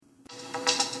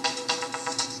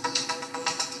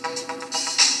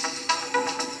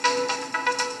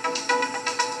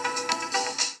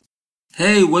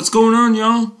Hey, what's going on,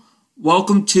 y'all?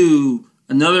 Welcome to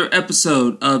another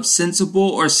episode of Sensible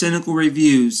or Cynical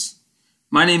Reviews.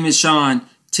 My name is Sean.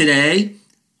 Today,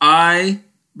 I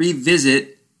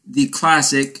revisit the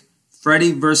classic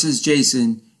Freddy vs.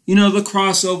 Jason. You know, the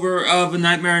crossover of A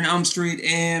Nightmare on Elm Street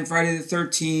and Friday the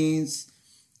 13th.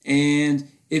 And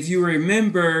if you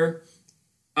remember,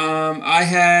 I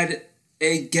had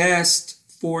a guest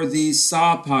for the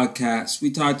Saw podcast.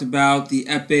 We talked about the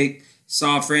epic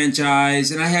Saw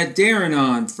franchise, and I had Darren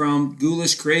on from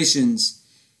Ghoulish Creations.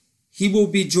 He will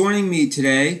be joining me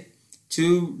today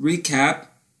to recap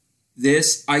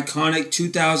this iconic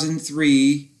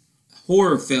 2003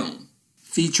 horror film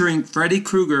featuring Freddy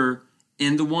Krueger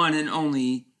and the one and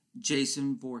only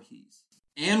Jason Voorhees.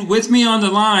 And with me on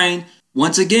the line,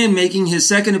 once again making his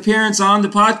second appearance on the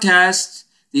podcast,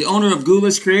 the owner of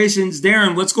Ghoulish Creations,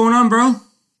 Darren. What's going on, bro?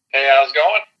 Hey, how's it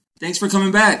going? Thanks for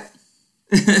coming back.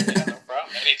 Yeah, no problem.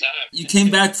 Anytime. You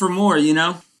came back for more, you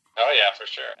know? Oh, yeah, for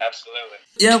sure. Absolutely.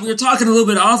 Yeah, we were talking a little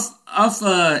bit off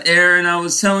air, and I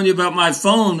was telling you about my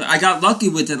phone. I got lucky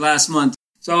with it last month.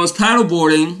 So I was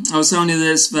paddleboarding. I was telling you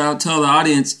this, but I'll tell the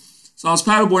audience. So I was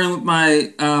paddleboarding with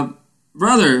my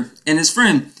brother and his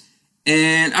friend,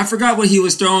 and I forgot what he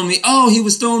was throwing me. Oh, he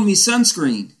was throwing me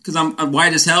sunscreen because I'm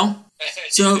white as hell.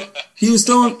 So he was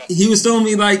throwing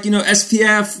me like, you know,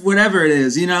 SPF, whatever it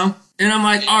is, you know? And I'm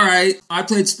like, all right, I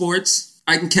played sports.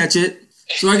 I can catch it.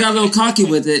 So I got a little cocky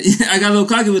with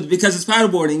it. Because it's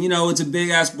paddleboarding. You know, it's a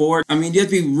big-ass board. I mean, you have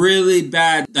to be really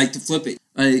bad, like, to flip it.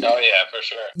 Like, oh, yeah, for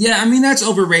sure. Yeah, I mean, that's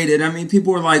overrated. I mean,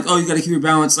 people are like, oh, you got to keep your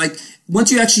balance. Like,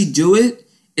 once you actually do it,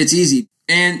 it's easy.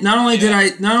 And not only did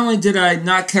I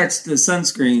not catch the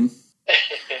sunscreen,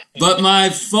 but my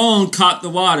phone caught the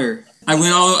water. I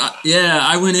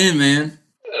went in, man.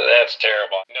 That's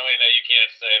terrible. Knowing that you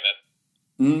can't save it.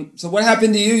 So what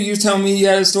happened to you? You telling me you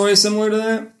had a story similar to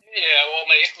that? Yeah, well,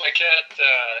 my cat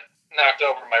knocked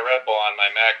over my Red Bull on my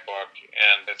MacBook,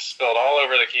 and it spilled all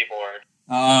over the keyboard.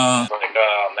 Like,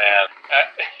 oh, man.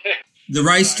 The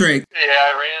rice tray. Yeah,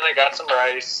 I ran, I got some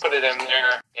rice, put it in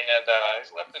there, and I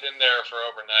left it in there for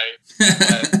overnight.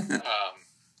 But,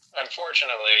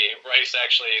 unfortunately, rice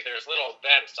actually, there's little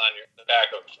vents on the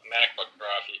back of the MacBook Pro.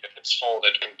 If it's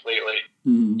folded completely,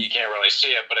 you can't really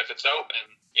see it. But if it's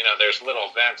open, you know, there's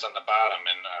little vents on the bottom,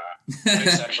 and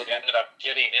rice actually ended up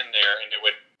getting in there, and it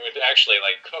would actually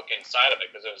like cook inside of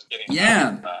it because it was getting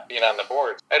being on the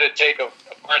board. I had to take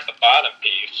apart the bottom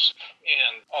piece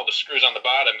and all the screws on the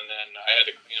bottom, and then I had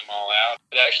to clean them all out.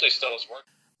 It actually still is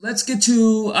working. Let's get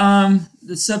to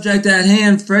the subject at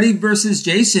hand, Freddy vs.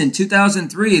 Jason,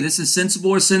 2003. This is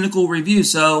Sensible or Cynical Review.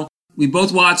 So we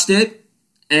both watched it,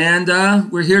 and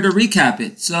we're here to recap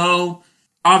it. So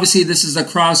obviously this is a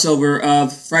crossover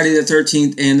of Friday the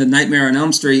 13th and The Nightmare on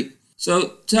Elm Street.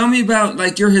 So tell me about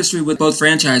like your history with both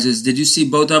franchises. Did you see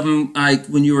both of them like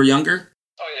when you were younger?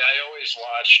 Oh, yeah, I always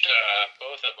watched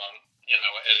both of them, you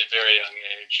know, at a very young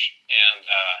age. And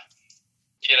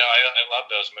you know, I love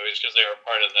those movies because they were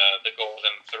part of the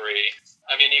Golden Three.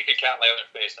 I mean, you could count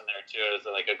Leatherface in there too as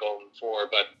like a Golden Four,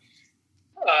 but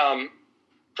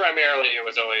primarily it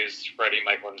was always Freddy,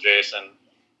 Michael, and Jason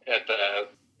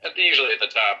usually at the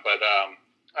top. But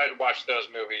I'd watch those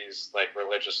movies like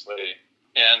religiously,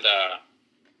 and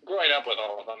growing up with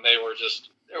all of them, there was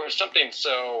something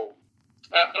so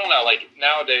I don't know, like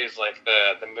nowadays, like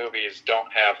the movies don't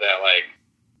have that, like,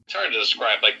 it's hard to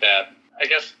describe like that.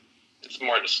 I guess it's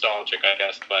more nostalgic, I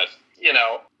guess, but, you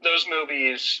know, those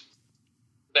movies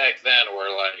back then were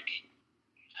like,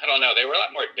 I don't know, they were a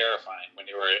lot more terrifying when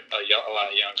you were a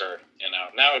lot younger, you know.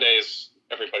 Nowadays,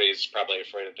 everybody's probably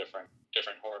afraid of different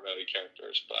horror movie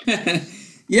characters, but...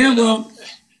 Yeah, well,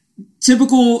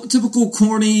 typical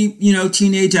corny, you know,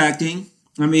 teenage acting.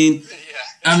 I mean,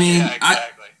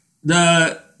 exactly.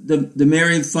 The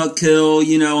marry, fuck, kill,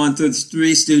 you know, on the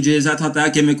Three Stooges. I thought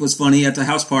that gimmick was funny at the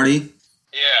house party.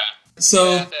 Yeah.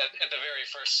 So at the very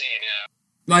first scene, yeah.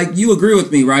 Like, you agree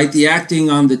with me, right? The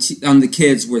acting on the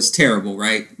kids was terrible,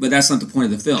 right? But that's not the point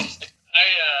of the film. You know,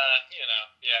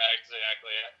 yeah,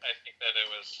 exactly. I think that it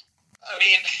was. I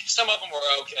mean, some of them were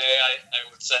okay,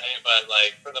 I would say, but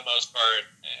like for the most part,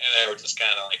 they were just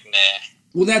kind of like meh.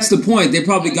 Well, that's the point. They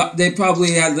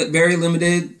probably had very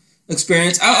limited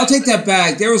experience. I'll take that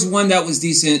back. There was one that was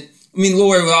decent. I mean,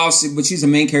 Lori was also, but she's a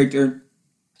main character.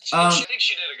 I think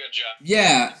she did a good job.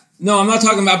 Yeah. No, I'm not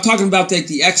talking about. I'm talking about like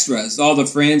the extras, all the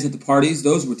friends at the parties.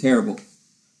 Those were terrible.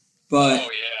 But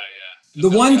the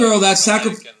one girl that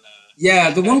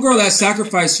the one girl that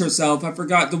sacrificed herself. I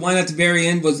forgot the one at the very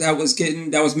end was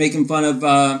making fun of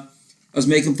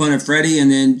Freddy,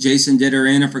 and then Jason did her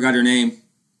in. I forgot her name.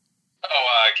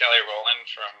 Oh, Kelly Rowland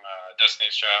from Destiny's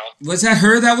Destiny's Child. Was that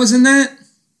her that was in that?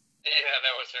 Yeah,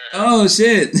 that was her. Oh,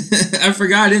 shit. I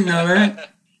forgot. I didn't know that.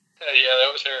 Yeah,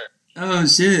 that was her. Oh,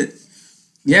 shit.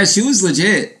 Yeah, she was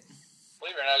legit.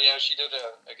 Believe it or not, yeah, she did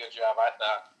a good job, I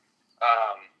thought.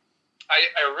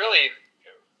 I really,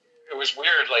 it was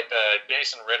weird, like the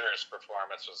Jason Ritter's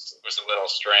performance was a little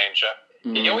strange.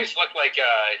 He always looked like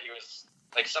he was,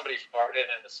 like somebody farted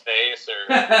in his face or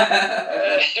or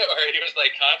he was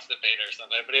like constipated or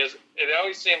something, but it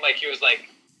always seemed like he was like,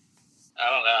 I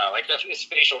don't know, like his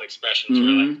facial expressions were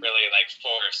like really like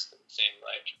forced, it seemed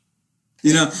like.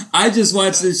 You know, I just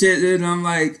watched this shit and I'm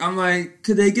like,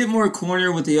 could they get more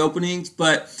corner with the openings?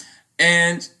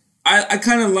 And I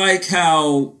kind of like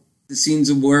how the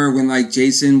scenes were when like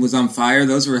Jason was on fire.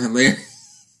 Those were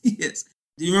hilarious.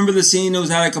 Do you remember the scene that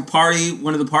was at like a party,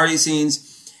 one of the party scenes,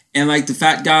 and like the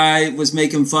fat guy was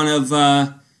making fun of,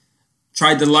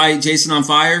 tried to light Jason on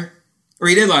fire? Or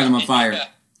he did light him on fire. Yeah.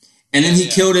 And then he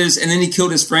killed his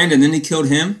friend, and then he killed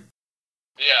him.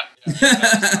 Yeah.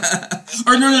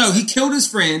 Or no, he killed his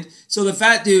friend. So the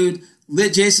fat dude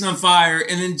lit Jason on fire,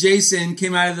 and then Jason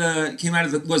came out of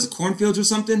the was it cornfields or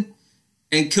something,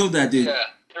 and killed that dude. Yeah,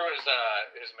 through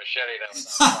his machete that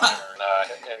was on fire,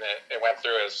 and it went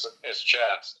through his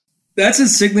chest. That's a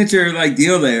signature like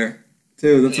deal there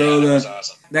too. That was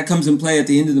awesome. That comes in play at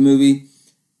the end of the movie.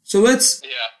 So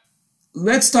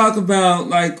let's talk about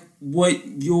like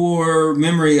what your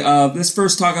memory of. Let's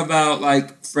first talk about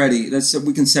like Freddy.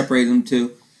 We can separate them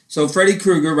too. So Freddy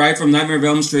Krueger, right, from Nightmare on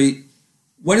Elm Street.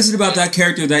 What is it about that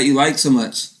character that you like so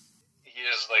much? He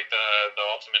is like the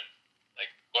ultimate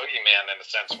like boogeyman in a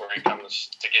sense, where he comes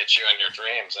to get you in your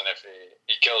dreams, and if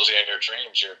he kills you in your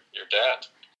dreams, you're dead.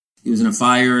 He was in a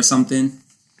fire or something.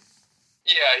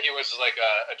 Yeah, he was like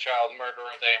a child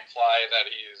murderer. They imply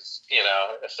that he's, you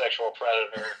know, a sexual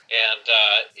predator, and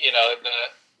you know,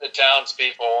 the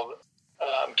townspeople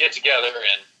get together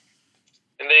and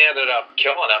they ended up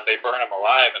killing him. They burn him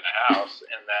alive in the house,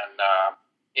 and then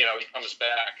you know, he comes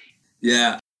back.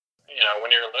 Yeah. You know,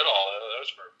 when you're little,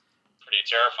 those were pretty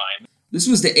terrifying. This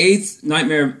was the 8th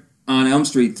Nightmare on Elm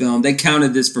Street film. They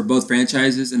counted this for both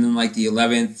franchises, and then like the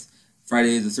 11th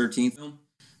Friday the 13th film.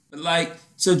 But like,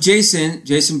 so Jason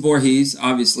Voorhees,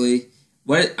 obviously,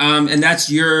 what and that's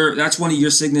one of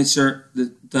your signature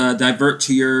the divert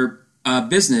to your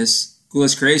business,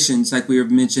 Ghoulish Creations, like we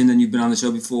have mentioned, and you've been on the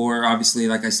show before, obviously,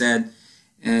 like I said.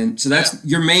 And so that's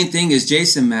your main thing is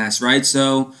Jason Mask, right?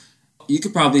 So you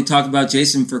could probably talk about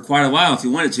Jason for quite a while if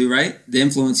you wanted to, right? The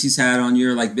influence he's had on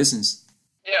your like business.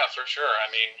 Yeah, for sure. I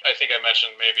mean, I think I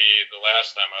mentioned maybe the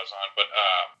last time I was on, but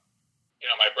you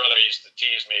know, my brother used to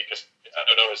tease me because I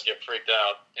would always get freaked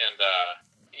out. And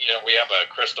you know, we have a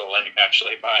crystal lake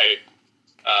actually by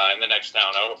in the next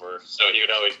town over, so he would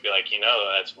always be like, you know,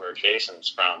 that's where Jason's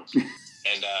from,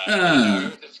 and you know,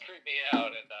 it would just creep me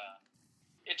out. And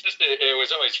it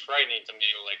was always frightening to me,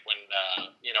 like when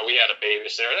you know, we had a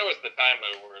babysitter. That was the time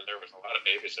where there was a lot of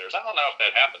babysitters. I don't know if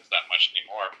that happens that much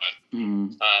anymore, but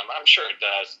I'm sure it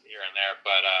does here and there.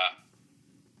 But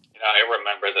you know, I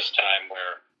remember this time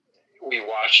where we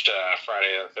watched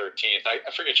Friday the 13th.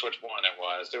 I forget which one it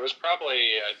was. It was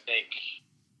probably, I think,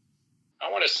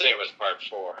 I want to say it was part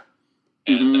 4,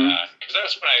 and because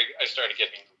that's when I started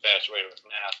getting infatuated with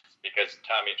masks, because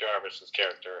Tommy Jarvis's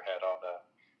character had all the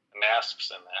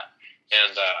masks in that,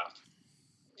 and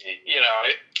you know,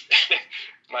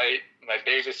 my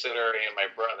babysitter and my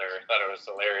brother thought it was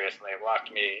hilarious, and they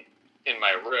locked me in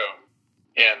my room,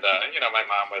 and you know, my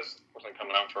mom wasn't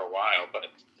coming home for a while,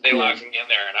 but they locked me in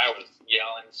there, and I was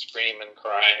yelling, screaming,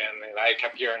 crying, and I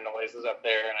kept hearing noises up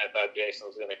there, and I thought Jason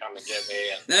was going to come and get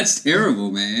me. And that's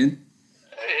terrible, man.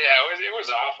 Yeah, it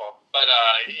was awful, but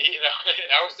you know,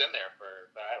 I was in there for,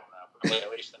 I don't know, probably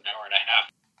at least an hour and a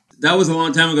half. That was a long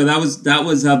time ago. That was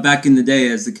back in the day,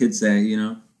 as the kids say, you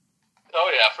know. Oh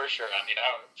yeah, for sure. I mean, I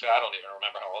don't even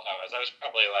remember how old I was. I was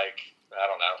probably like, I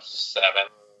don't know, 7,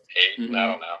 8. I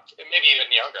don't know, maybe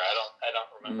even younger. I don't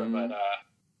remember. But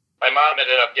my mom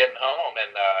ended up getting home,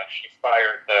 and she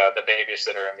fired the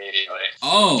babysitter immediately.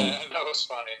 Oh, that was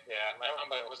funny. Yeah, my mom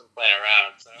wasn't playing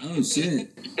around. So. Oh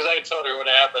shit! Because I told her what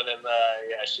happened, and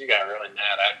yeah, she got really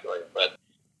mad actually. But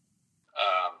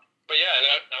yeah,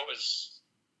 that was.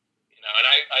 You know, and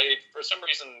I for some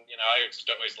reason, you know, I just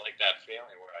always liked that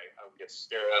feeling where I would get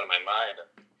scared out of my mind,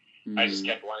 and I just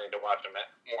kept wanting to watch them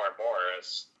more and more,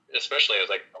 especially as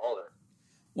I got older.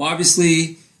 Well,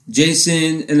 obviously,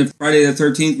 Jason in the Friday the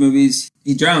 13th movies,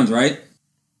 he drowns, right?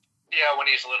 Yeah, when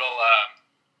he's little,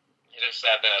 he just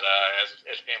said that,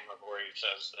 as Pamela Voorhees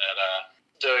says, that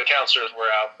the counselors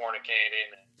were out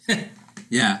fornicating.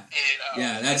 Yeah. You know,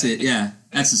 yeah, that's it. Yeah,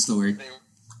 that's the story.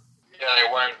 Yeah,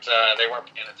 they weren't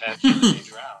paying attention and he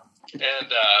drowned.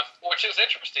 And which is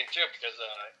interesting too, because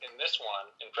in this one,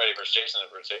 in Freddy vs. Jason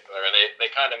in particular, they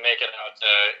kind of make it out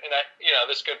to, and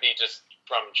this could be just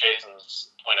from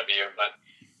Jason's point of view, but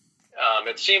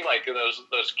it seemed like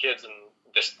those kids in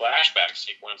this flashback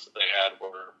sequence that they had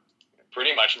were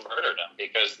pretty much murdered him,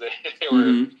 because they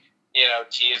were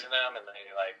teasing him, and they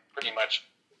like pretty much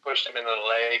pushed him into the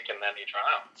lake, and then he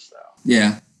drowned. So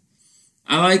yeah,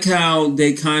 I like how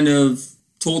they kind of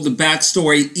told the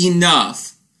backstory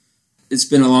enough. It's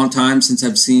been a long time since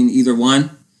I've seen either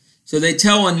one. So they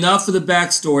tell enough of the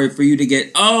backstory for you to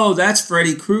get, oh, that's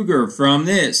Freddy Krueger from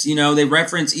this. They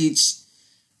reference each,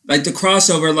 like the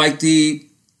crossover, like the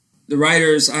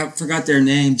writers, I forgot their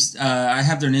names. I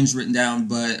have their names written down,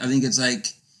 but I think it's like,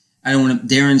 I don't want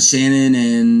to, Darren Shannon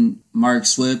and Mark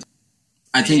Swift.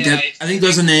 I think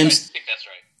those are names. I think that's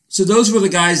right. So those were the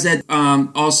guys that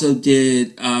also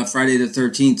did Friday the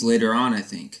 13th later on, I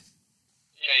think.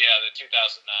 Yeah, the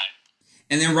 2009.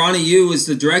 And then Ronnie Yu was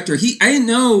the director. I didn't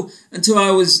know until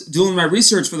I was doing my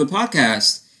research for the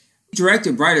podcast. He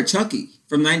directed Bride of Chucky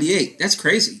from '98. That's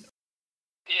crazy.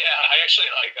 Yeah, I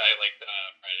like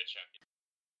Bride of Chucky.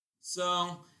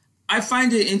 So I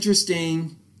find it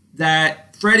interesting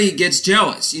that Freddy gets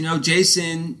jealous.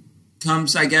 Jason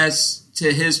comes, I guess,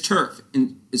 to his turf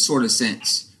in a sort of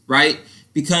sense, right?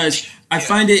 Because I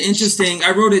find it interesting.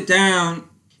 I wrote it down.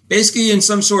 Basically, in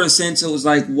some sort of sense, it was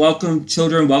like, welcome,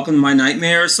 children, welcome to my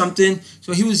nightmare or something.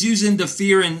 So he was using the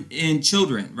fear in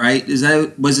children, right?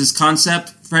 Was his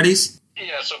concept, Freddy's?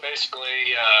 Yeah, so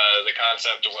basically, the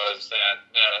concept was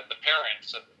that the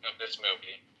parents of this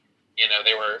movie,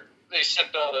 they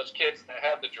sent all those kids that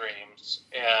had the dreams,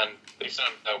 and they sent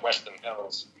them to Weston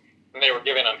Hills, and they were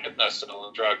giving them hypnosil,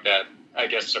 a drug that, I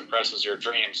guess, suppresses your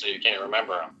dreams so you can't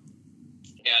remember them.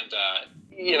 And,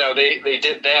 they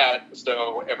did that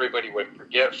so everybody would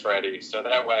forget Freddy. So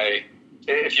that way,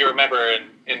 if you remember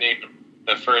in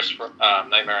the first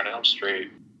Nightmare on Elm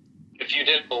Street, if you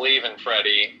didn't believe in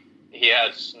Freddy, he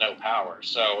has no power.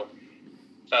 So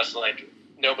that's like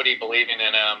nobody believing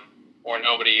in him or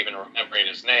nobody even remembering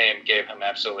his name gave him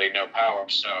absolutely no power.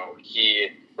 So he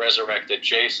resurrected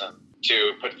Jason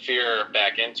to put fear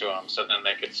back into him so then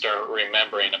they could start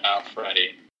remembering about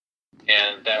Freddy.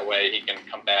 And that way he can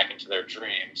come back into their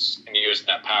dreams and use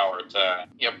that power to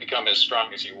become as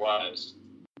strong as he was.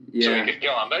 Yeah. So he could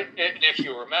kill him. But if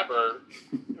you remember,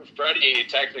 Freddy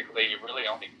technically really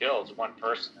only kills one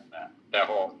person in that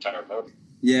whole entire movie.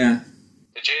 Yeah.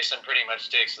 Jason pretty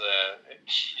much takes the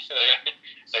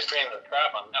cream of the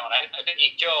crop on that one. I think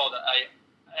he killed,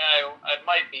 I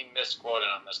might be misquoted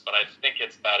on this, but I think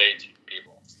it's about 18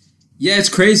 people. Yeah, it's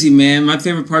crazy, man. My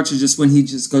favorite parts are just when he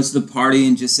just goes to the party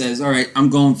and just says, all right, I'm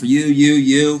going for you.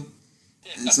 Yeah.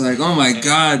 It's like, oh my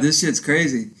God, this shit's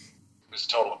crazy. It was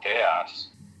total chaos.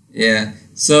 Yeah.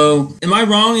 So, am I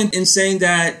wrong in saying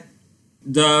that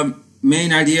the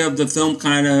main idea of the film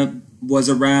kind of was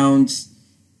around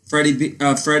Freddy,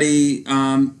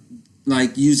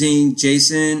 like using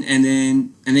Jason and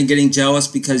then getting jealous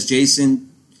because Jason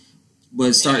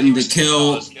was starting to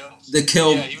kill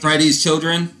Freddy's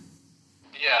children?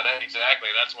 Yeah, exactly.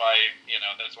 That's why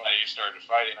he started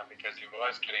fighting him, because he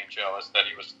was getting jealous that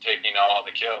he was taking all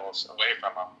the kills away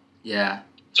from him. Yeah.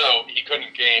 So he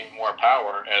couldn't gain more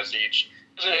power as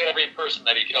every person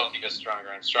that he killed, he gets stronger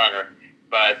and stronger.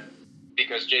 But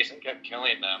because Jason kept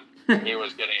killing them, he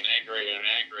was getting angrier and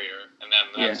angrier, and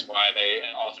then that's why they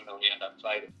ultimately end up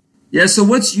fighting. Yeah. So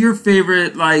what's your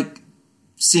favorite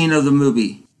scene of the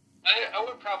movie? I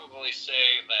would probably say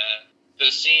that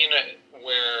the scene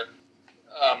where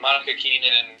Monica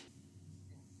Keenan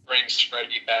brings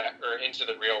Freddy back or into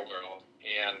the real world,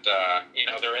 and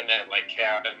they're in that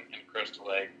cabin in Crystal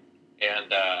Lake,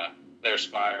 and there's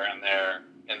fire in there,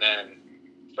 and then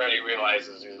Freddy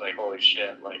realizes, he's like, holy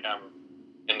shit, I'm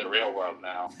in the real world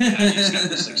now. And he's got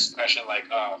this expression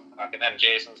oh fuck, and then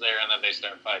Jason's there, and then they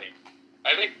start fighting.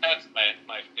 I think that's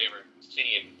my favorite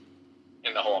scene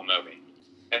in the whole movie,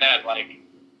 and that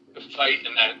the fight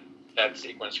in that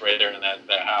sequence right there in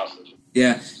that house.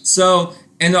 Yeah. So,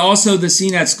 and also the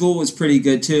scene at school was pretty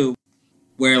good too,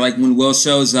 where when Will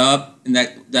shows up and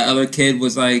that other kid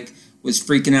was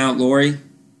freaking out Laurie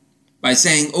by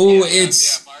saying, "Oh,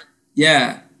 it's Mark.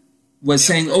 Yeah." Was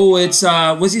saying, "Oh, it's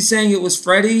was he saying it was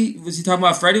Freddy? Was he talking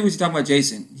about Freddy? Or was he talking about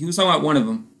Jason? He was talking about one of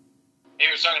them." He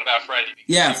was talking about Freddy.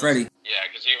 Yeah, Freddy. Yeah,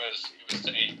 because he was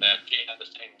saying that he had the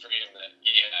same dream that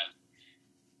he had.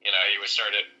 He was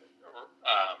started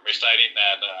reciting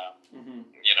that.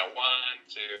 1,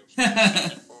 2,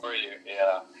 3, 4, you.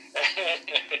 Yeah.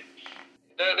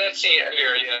 That scene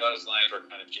here, those lines were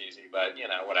kind of cheesy, but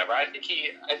whatever. I think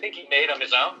he made him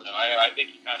his own though. I think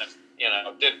he kind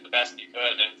of did the best he could,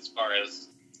 and as far as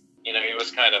he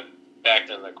was kind of backed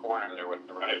in the corner there with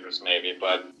the writers maybe,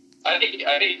 but I think he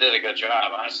did a good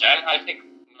job. Honestly, I think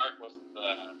Mark was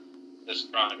the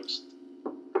strongest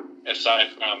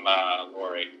aside from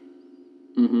Laurie.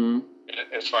 Mm-hmm.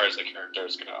 As far as the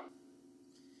characters go,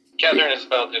 Catherine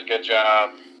Isabel did a good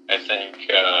job. I think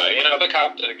the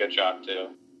cop did a good job too.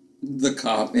 The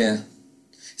cop, yeah.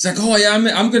 He's like, oh yeah,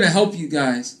 I'm gonna help you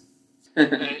guys. Yeah,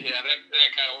 that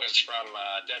kind of was from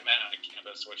Dead Man on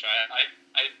Campus, which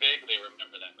I vaguely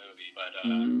remember that movie, but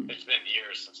it's been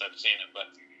years since I've seen it. But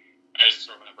I just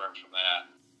remember him from that.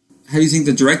 How do you think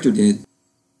the director did?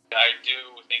 I do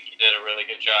think he did a really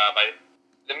good job.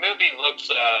 The movie looks,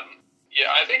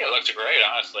 I think it looks great,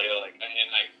 honestly. I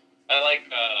like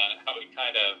how he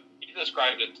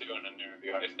described it too in an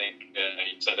interview. I think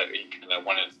he said that he kind of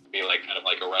wanted it to be kind of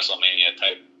like a WrestleMania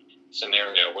type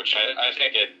scenario, which I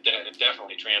think it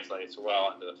definitely translates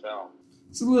well into the film.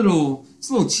 It's a little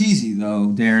cheesy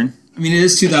though, Darren. I mean, it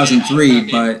is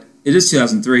 2003, but there's are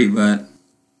a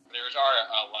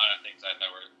lot of things I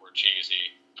thought were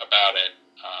cheesy about it,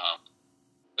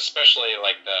 especially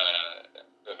like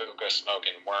the hookah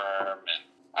smoking worm, and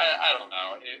I don't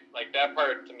know, that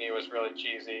part to me was really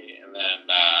cheesy. And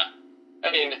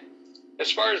then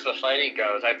as far as the fighting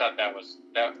goes, I thought that was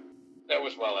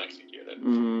well executed.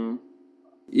 Mm-hmm.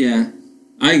 Yeah,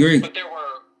 I agree. But there were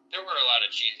a lot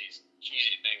of cheesy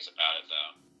things about it,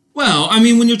 though. Well, I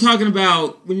mean, when you talk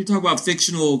about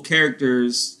fictional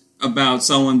characters about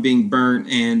someone being burnt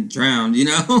and drowned,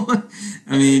 I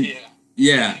mean,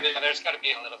 yeah. There's got to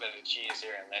be a little bit of cheese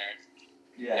here and there,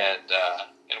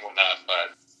 and whatnot.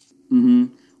 But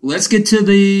let's get to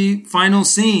the final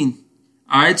scene.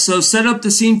 All right, so set up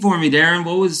the scene for me, Darren.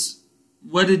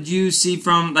 What did you see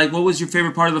from what was your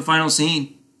favorite part of the final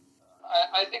scene?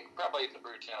 I think probably the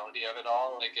brutality of it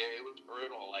all. It was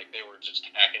brutal. They were just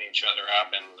hacking each other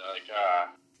up, and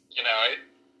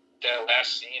that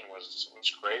last scene was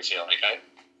crazy.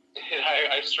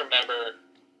 I just remember,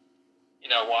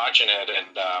 watching it,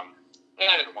 and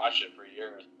I didn't watch it for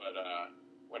years, but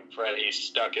when Freddy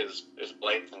stuck his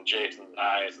blades in Jason's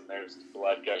eyes, and there's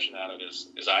blood gushing out of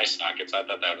his eye sockets, I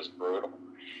thought that was brutal.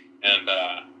 And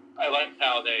I liked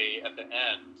how they, at the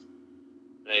end,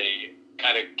 they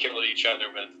kind of killed each other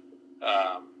with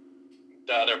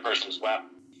the other person's weapon.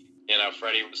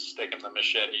 Freddy was sticking the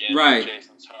machete in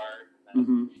Jason's heart. And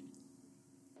then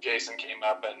Jason came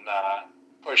up and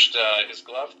pushed his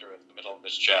glove through the middle of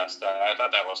his chest. I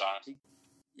thought that was awesome.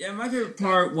 Yeah, my favorite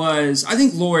part was, I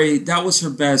think Laurie, that was her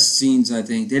best scenes, I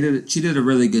think. She did a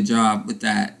really good job with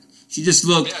that. She just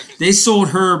looked, they sold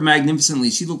her magnificently.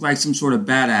 She looked like some sort of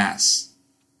badass.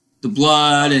 The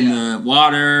blood and the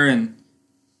water and...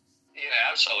 Yeah,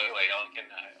 absolutely. And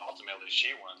ultimately she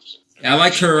wins. Yeah, I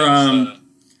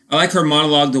like her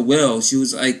monologue to Will. She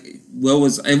was like,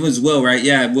 it was Will, right?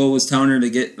 Yeah, Will was telling her to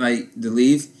get, to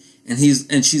leave. And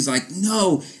she's like,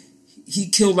 no, he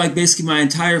killed, basically my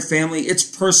entire family. It's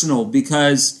personal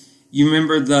because you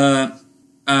remember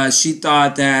she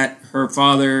thought that her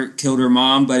father killed her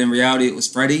mom, but in reality it was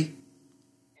Freddy.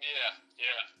 Yeah.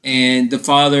 And the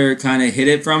father kind of hid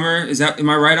it from her. Am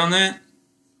I right on that?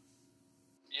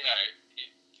 Yeah,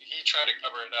 he tried to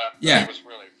cover it up. Yeah. It was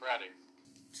really Freddy.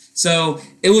 So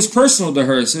it was personal to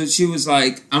her. So she was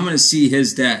like, I'm going to see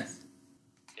his death.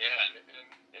 Yeah,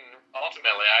 and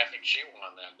ultimately I think she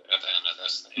won that at the end of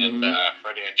this. And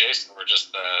Freddy and Jason were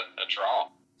just a draw.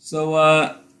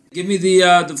 So give me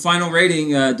the final rating,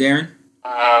 Darren.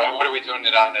 What are we doing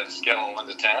it on a scale of 1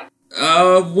 to 10?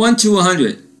 1 to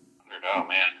 100. Oh,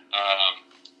 man.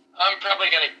 I'm probably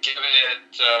going to give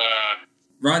it...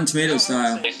 Rotten Tomatoes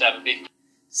style. Say 70.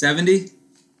 70?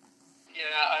 Yeah,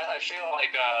 I feel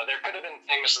like there could have been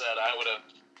things that I would have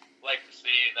liked to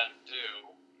see them do.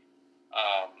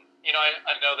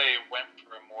 I know they went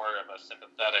for more of a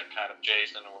sympathetic kind of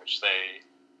Jason, which they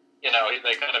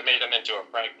kind of made him into a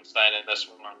Frankenstein in this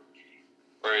one,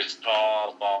 where he's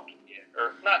tall, bulky,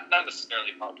 or not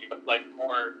necessarily bulky, but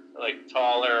more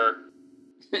taller,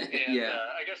 and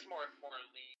I guess more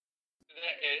lean.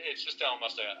 It's just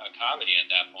almost a comedy at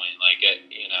that point.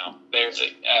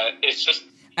 It's just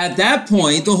at that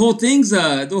point the whole thing's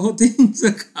a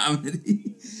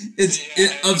comedy. It's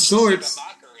of sorts. Like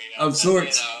a mockery of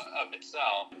sorts. Of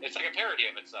itself. It's like a parody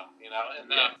of itself,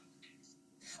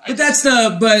 And that's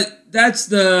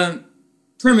the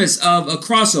premise of a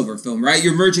crossover film, right?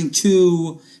 You're merging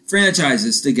two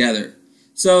franchises together.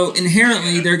 So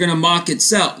inherently they're going to mock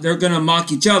itself. They're going to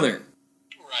mock each other.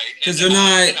 Right. Because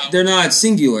they're not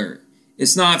singular.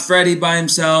 It's not Freddy by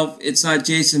himself. It's not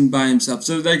Jason by himself.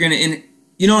 So they're going to,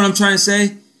 you know what I'm trying to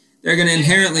say? They're going to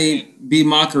inherently be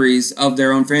mockeries of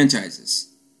their own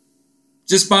franchises.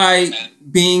 Just by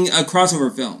being a crossover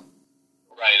film.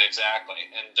 Right, exactly.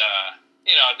 And,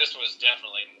 this was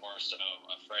definitely more so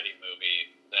a Freddy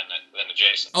movie than a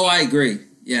Jason movie. Oh, I agree.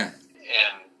 Yeah.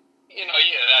 And,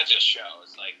 that just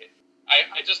shows. Like,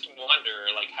 I just wonder,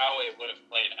 like, how it would have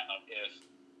played out if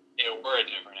it were a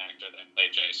different actor that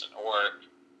played Jason. Or,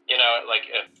 like,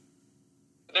 if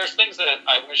there's things that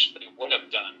I wish they would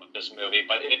have done with this movie,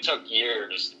 but it took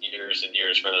years and years and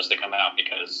years for this to come out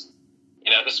because,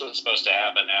 this was supposed to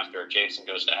happen after Jason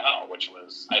Goes to Hell, which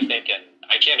was, I think,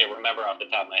 I can't even remember off the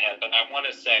top of my head, but I want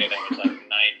to say that was like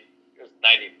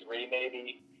 93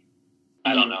 maybe.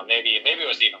 I don't know. Maybe it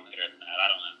was even later than that. I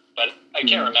don't know. But I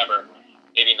can't remember.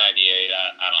 Maybe 98.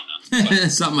 I don't know.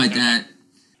 But, something like that. And,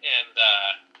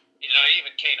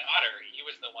 even Kane Hodder, he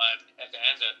was the one at the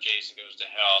end of Jason Goes to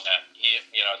Hell that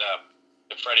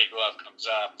the Freddy glove comes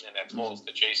up and it pulls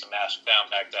the Jason mask down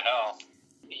back to hell.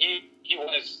 He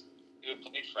was who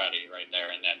played Freddy right there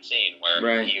in that scene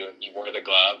where he wore the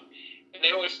glove. And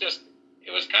it was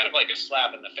kind of like a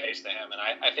slap in the face to him. And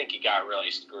I think he got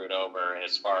really screwed over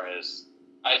as far as,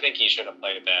 I think he should have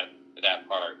played that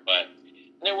part. But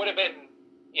it would have been,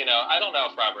 I don't know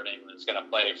if Robert Englund's going to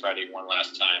play Freddy one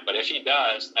last time. But if he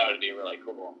does, that would be really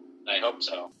cool. I hope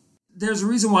so. There's a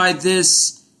reason why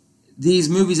these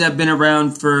movies have been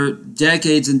around for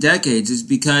decades and decades is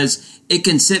because it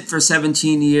can sit for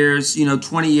 17 years,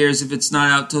 20 years if it's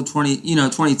not out till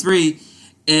 23,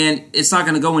 and it's not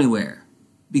going to go anywhere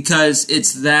because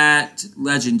it's that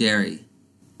legendary.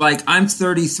 Like, I'm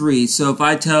 33, so if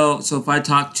I talk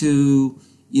to,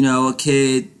 a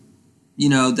kid,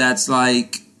 that's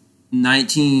like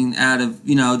 19 out of,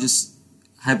 just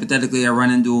hypothetically I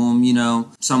run into him,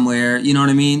 somewhere, you know what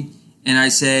I mean? And I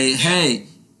say, hey,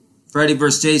 Freddy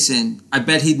vs. Jason, I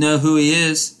bet he'd know who he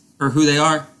is or who they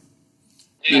are.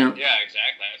 Yeah,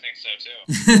 exactly. I think so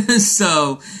too.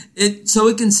 so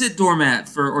it can sit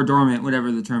dormant or dormant,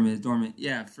 whatever the term is, dormant.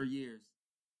 Yeah, for years.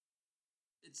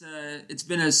 It's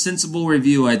been a sensible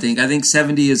review. I think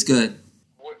 70 is good.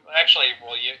 Actually,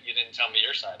 you didn't tell me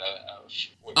your side of.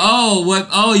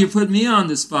 Oh, you're putting me on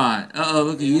the spot.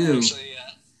 Look at you. Actually,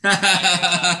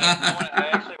 I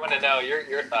actually want to know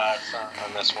your thoughts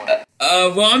on this one.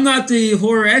 Well, I'm not the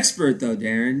horror expert though,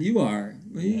 Darren. You are.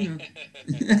 Well,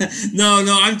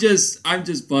 No, I'm just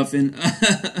bluffing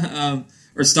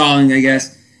or stalling, I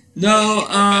guess. No,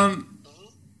 I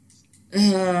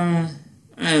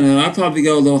don't know. I'll probably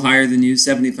go a little higher than you,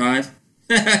 75.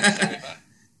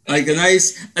 Like a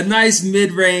nice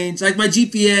mid-range, like my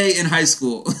GPA in high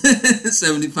school,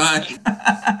 75.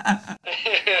 That's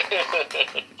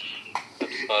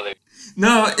funny.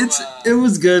 No, it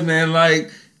was good, man.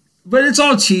 Like, but it's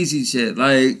all cheesy shit.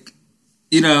 Like,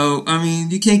 you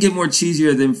can't get more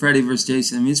cheesier than Freddy vs.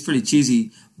 Jason. I mean, it's pretty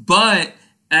cheesy, but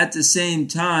at the same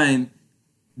time,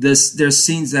 there's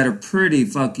scenes that are pretty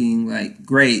fucking like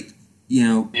great.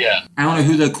 Yeah. I don't know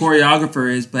who the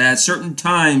choreographer is, but at certain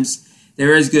times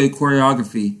there is good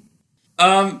choreography.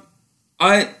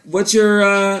 What's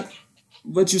your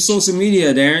social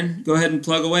media, Darren? Go ahead and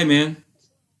plug away, man.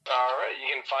 All right, you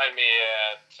can find me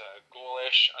at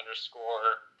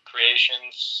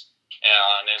ghoulish_creations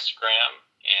on Instagram,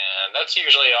 and that's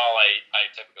usually all I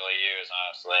typically use,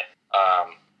 honestly.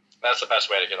 That's the best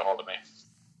way to get a hold of me.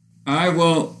 All right,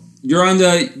 well, you're in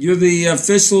the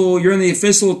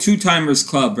official Two Timers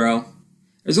Club, bro.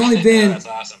 There's only been that's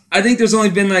awesome. I think there's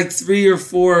only been like 3 or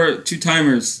 4 Two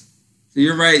Timers. So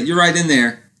you're right in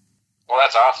there. Well,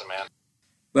 that's awesome, man.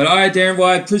 But all right, Darren. Well,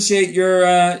 I appreciate your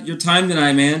time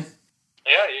tonight, man.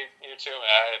 Yeah, you too.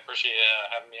 I appreciate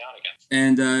having me on again.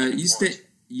 And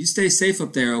you stay safe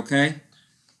up there, okay?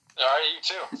 All right, you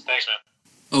too. Thanks, man.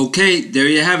 Okay, there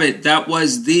you have it. That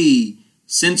was the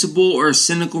sensible or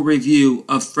cynical review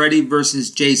of Freddy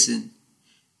vs. Jason.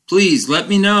 Please let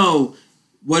me know.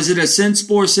 Was it a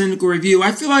sensible or cynical review?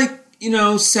 I feel like,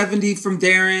 70 from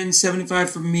Darren, 75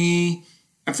 from me.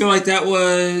 I feel like that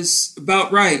was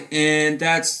about right. And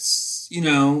that's,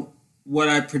 what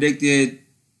I predicted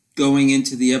going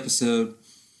into the episode.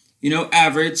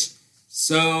 Average.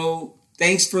 So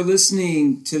thanks for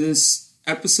listening to this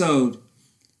episode.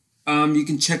 You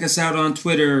can check us out on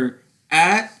Twitter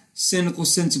at Cynical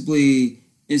Sensibly,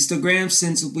 Instagram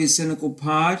Sensibly Cynical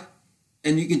Pod,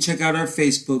 and you can check out our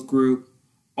Facebook group.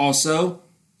 Also,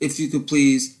 if you could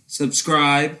please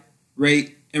subscribe,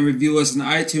 rate, and review us on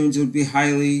iTunes, it would be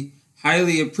highly,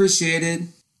 highly appreciated.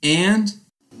 And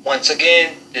once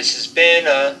again, this has been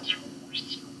a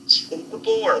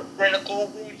Sensible or Cynical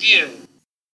Review.